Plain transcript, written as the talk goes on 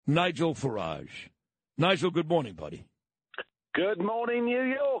Nigel Farage. Nigel, good morning, buddy. Good morning, New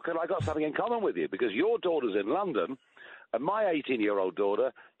York. And I got something in common with you because your daughter's in London and my 18-year-old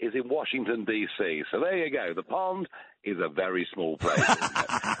daughter is in Washington, D.C. So there you go. The pond is a very small place.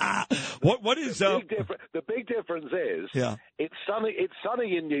 What is the big difference is it's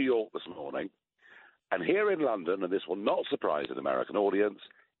sunny in New York this morning, and here in London, and this will not surprise an American audience,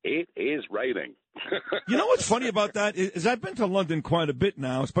 it is raining. You know what's funny about that is I've been to London quite a bit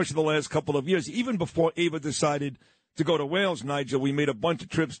now, especially the last couple of years. Even before Ava decided to go to Wales, Nigel, we made a bunch of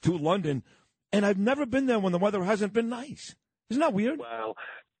trips to London, and I've never been there when the weather hasn't been nice. Isn't that weird? Well,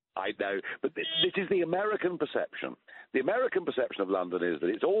 I know, but this is the American perception. The American perception of London is that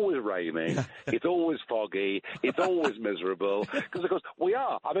it's always raining, it's always foggy, it's always miserable. Because, of course, we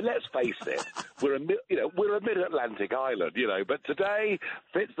are. I mean, let's face it. We're a mid-Atlantic island, But today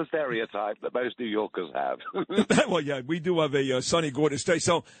fits the stereotype that most New Yorkers have. Well, yeah, we do have a sunny, gorgeous day.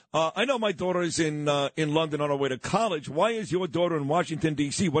 So I know my daughter is in London on her way to college. Why is your daughter in Washington,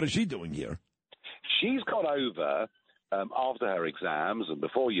 D.C.? What is she doing here? She's gone over after her exams and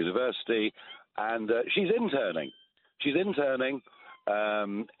before university, and she's interning. She's interning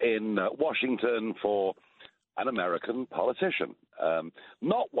in Washington for an American politician.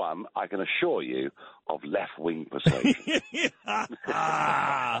 Not one, I can assure you, of left-wing persuasion.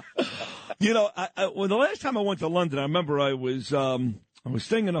 Well, the last time I went to London, I remember I was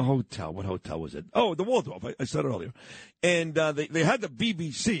staying in a hotel. What hotel was it? Oh, the Waldorf. I said it earlier. And they had the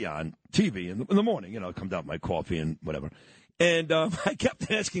BBC on TV in the morning. Come down my coffee and whatever. And I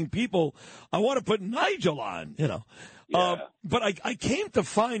kept asking people, I want to put Nigel on, But I came to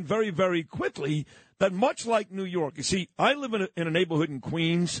find very, very quickly that much like New York, you see, I live in a neighborhood in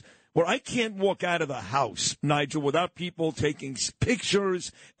Queens where I can't walk out of the house, Nigel, without people taking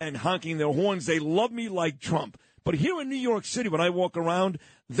pictures and honking their horns. They love me like Trump. But here in New York City, when I walk around,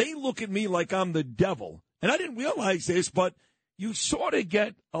 they look at me like I'm the devil. And I didn't realize this, but you sort of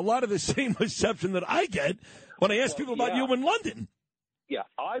get a lot of the same reception that I get when I ask people about you in London. Yeah,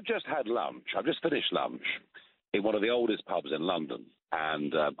 I've just had lunch. I've just finished lunch in one of the oldest pubs in London.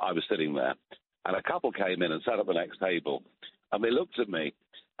 And I was sitting there. And a couple came in and sat at the next table. And they looked at me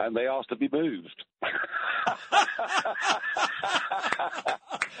and they asked to be moved.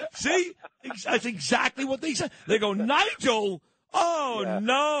 See? That's exactly what they said. They go, Nigel,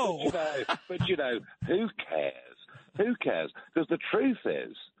 no. But who cares? Who cares? Because the truth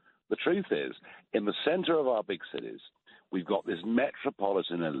is, in the center of our big cities, we've got this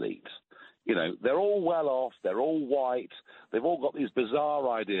metropolitan elite. They're all well off. They're all white. They've all got these bizarre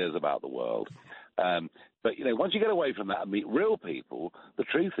ideas about the world. But, once you get away from that and meet real people, the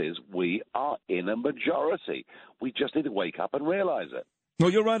truth is we are in a majority. We just need to wake up and realize it. No,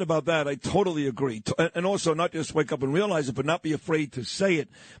 you're right about that. I totally agree. And also not just wake up and realize it, but not be afraid to say it.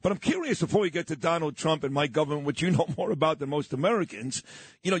 But I'm curious, before we get to Donald Trump and my government, which you know more about than most Americans,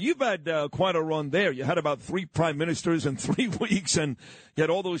 you've had quite a run there. You had about 3 prime ministers in 3 weeks, and you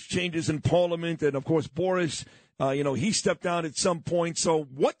had all those changes in Parliament. And, of course, Boris, he stepped down at some point. So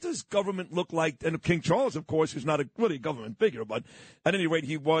what does government look like? And King Charles, of course, is not really a government figure, but at any rate,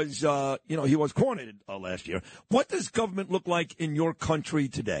 he was coronated last year. What does government look like in your country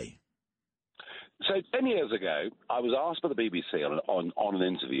today? So 10 years ago, I was asked by the BBC on an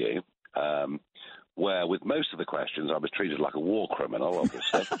interview where with most of the questions I was treated like a war criminal,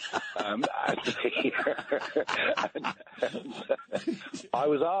 obviously. I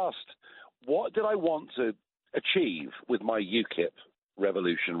was asked, what did I want to achieve with my UKIP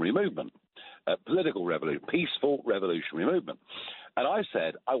revolutionary movement, political revolution, peaceful revolutionary movement. And I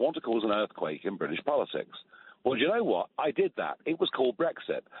said, I want to cause an earthquake in British politics. Well, do you know what? I did that. It was called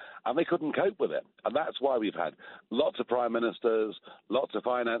Brexit, and they couldn't cope with it. And that's why we've had lots of prime ministers, lots of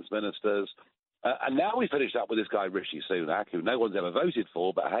finance ministers, and now we finished up with this guy, Rishi Sunak, who no one's ever voted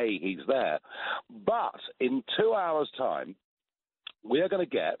for, but hey, he's there. But in 2 hours' time, we are going to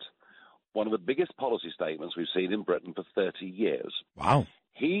get one of the biggest policy statements we've seen in Britain for 30 years. Wow.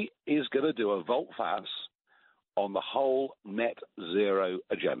 He is going to do a volte-face on the whole net zero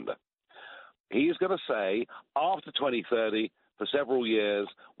agenda. He is going to say, after 2030, for several years,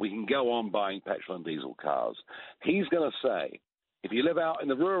 we can go on buying petrol and diesel cars. He's going to say, if you live out in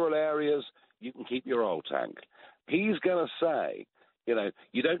the rural areas, you can keep your oil tank. He's going to say, you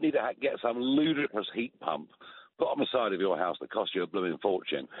don't need to get some ludicrous heat pump put on the side of your house that costs you a blooming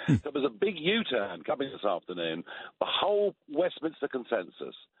fortune. So there's a big U-turn coming this afternoon. The whole Westminster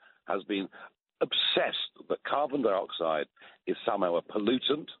consensus has been obsessed that carbon dioxide is somehow a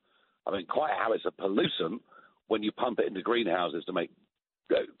pollutant. I mean, quite how it's a pollutant when you pump it into greenhouses to make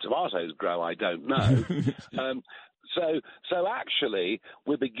tomatoes grow, I don't know. So actually,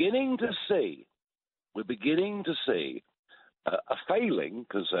 we're beginning to see a failing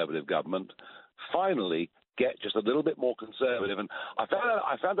Conservative government finally get just a little bit more conservative. And I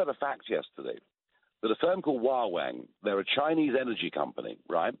found out a fact yesterday that a firm called Huawei, they're a Chinese energy company,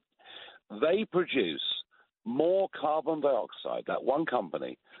 right? They produce more carbon dioxide, that one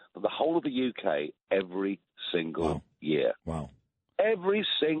company, than the whole of the UK every single year. Wow. Every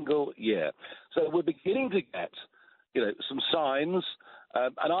single year. So we're beginning to get, some signs.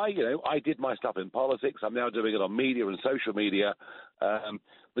 And I did my stuff in politics. I'm now doing it on media and social media.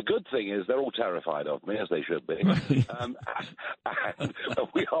 The good thing is they're all terrified of me, as they should be. And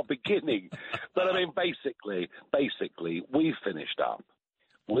we are beginning. But I mean, basically, we've finished up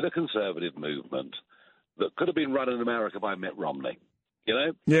with a conservative movement that could have been run in America by Mitt Romney.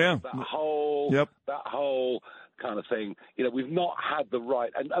 Yeah. That whole kind of thing. We've not had the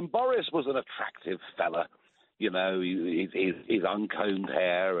right. And Boris was an attractive fella. He's uncombed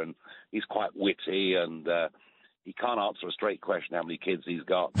hair, and he's quite witty, and he can't answer a straight question how many kids he's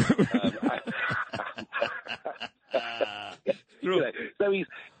got. So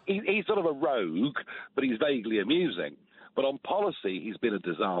he's sort of a rogue, but he's vaguely amusing. But on policy, he's been a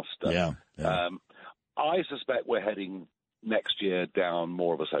disaster. Yeah. I suspect we're heading next year down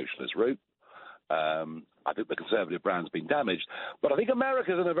more of a socialist route. I think the Conservative brand's been damaged, but I think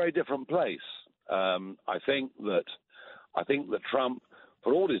America's in a very different place. I think that Trump,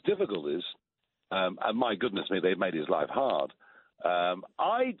 for all his difficulties, and my goodness me, they've made his life hard.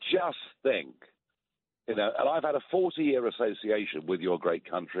 I just think, and I've had a 40-year association with your great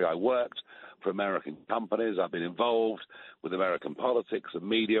country. I worked for American companies. I've been involved with American politics and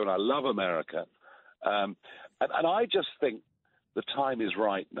media, and I love America. And I just think the time is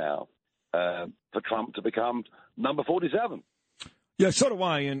right now for Trump to become number 47. Yeah, so do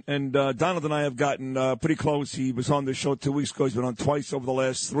I. And Donald and I have gotten pretty close. He was on the show 2 weeks ago. He's been on twice over the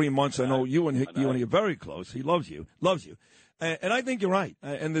last 3 months. I know you and he are very close. He loves you. And I think you're right.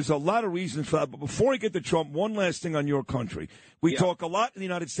 And there's a lot of reasons for that. But before I get to Trump, one last thing on your country. We talk a lot in the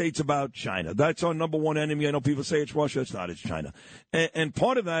United States about China. That's our number one enemy. I know people say it's Russia. It's not. It's China. And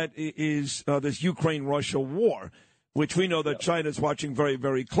part of that is this Ukraine-Russia war, which we know that China's watching very,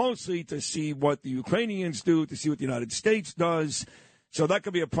 very closely to see what the Ukrainians do, to see what the United States does. So that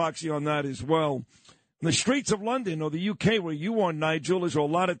could be a proxy on that as well. In the streets of London or the UK where you are, Nigel, there's a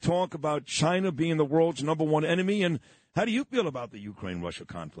lot of talk about China being the world's number one enemy. And how do you feel about the Ukraine-Russia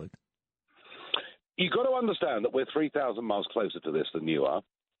conflict? You've got to understand that we're 3,000 miles closer to this than you are.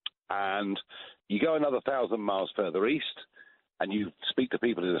 And you go another 1,000 miles further east and you speak to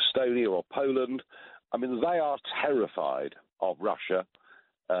people in Estonia or Poland. I mean, they are terrified of Russia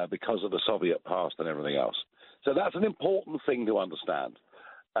because of the Soviet past and everything else. So that's an important thing to understand.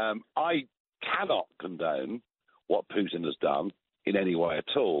 I cannot condone what Putin has done in any way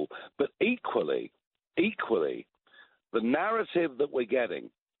at all. But equally, the narrative that we're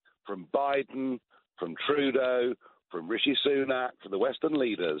getting from Biden, from Trudeau, from Rishi Sunak, from the Western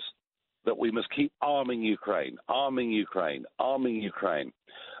leaders, that we must keep arming Ukraine,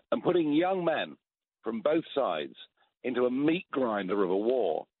 and putting young men from both sides into a meat grinder of a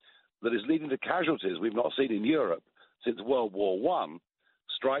war that is leading to casualties we've not seen in Europe since World War I,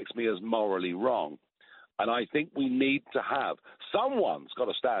 strikes me as morally wrong. And I think we need to have someone's got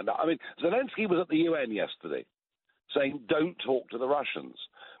to stand up. I mean, Zelensky was at the UN yesterday saying, don't talk to the Russians.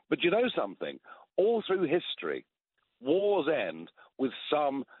 But you know something? All through history, wars end with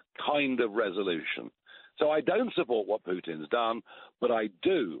some kind of resolution. So I don't support what Putin's done, but I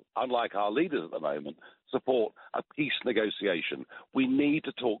do, unlike our leaders at the moment, support a peace negotiation. We need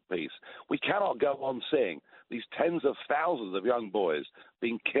to talk peace. We cannot go on seeing these tens of thousands of young boys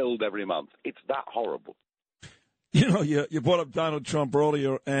being killed every month. It's that horrible. You brought up Donald Trump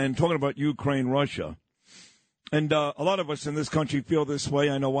earlier and talking about Ukraine, Russia. And a lot of us in this country feel this way.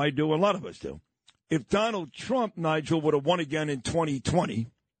 I know I do. A lot of us do. If Donald Trump, Nigel, would have won again in 2020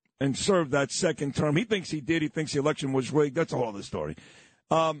 and served that second term, he thinks he did. He thinks the election was rigged. That's a whole other story.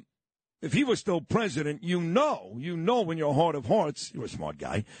 If he was still president, you know in your heart of hearts, you're a smart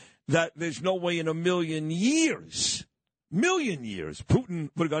guy, that there's no way in a million years, Putin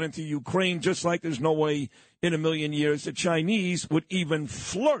would have got into Ukraine, just like there's no way in a million years the Chinese would even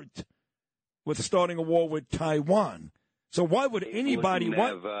flirt with starting a war with Taiwan. So why would anybody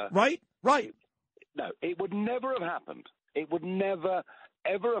want? Right. No, it would never have happened. It would never,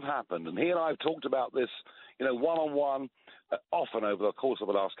 ever have happened. And he and I have talked about this, one-on-one, often over the course of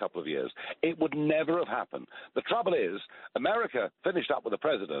the last couple of years. It would never have happened. The trouble is, America finished up with a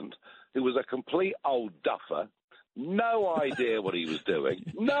president who was a complete old duffer, No idea what he was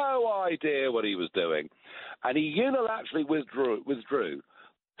doing. No idea what he was doing. And he unilaterally withdrew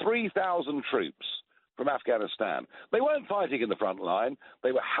 3,000 troops from Afghanistan. They weren't fighting in the front line.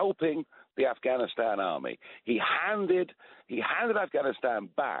 They were helping the Afghanistan army. He handed Afghanistan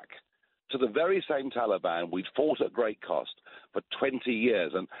back to the very same Taliban we'd fought at great cost for 20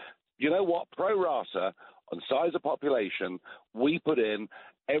 years. And you know what? Pro rata, on size of population, we put in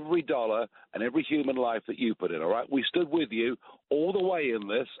every dollar and every human life that you put in, all right? We stood with you all the way in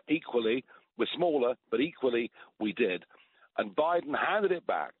this, equally. We're smaller, but equally we did. And Biden handed it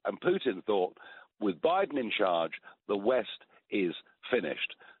back, and Putin thought, with Biden in charge, the West is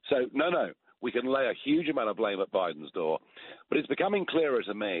finished. So, no, we can lay a huge amount of blame at Biden's door. But it's becoming clearer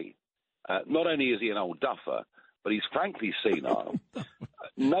to me, not only is he an old duffer, but he's frankly senile.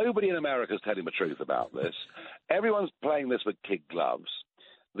 Nobody in America is telling the truth about this. Everyone's playing this with kid gloves.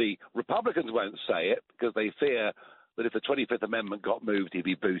 The Republicans won't say it because they fear that if the 25th Amendment got moved, he'd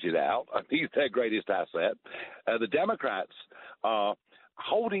be booted out. I think it's their greatest asset. The Democrats are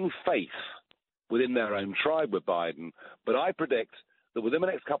holding faith within their own tribe with Biden, but I predict that within the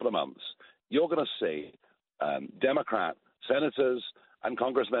next couple of months, you're going to see Democrat senators and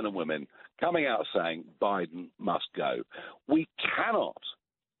congressmen and women coming out saying Biden must go. We cannot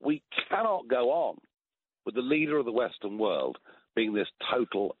go on with the leader of the Western world being this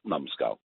total numbskull.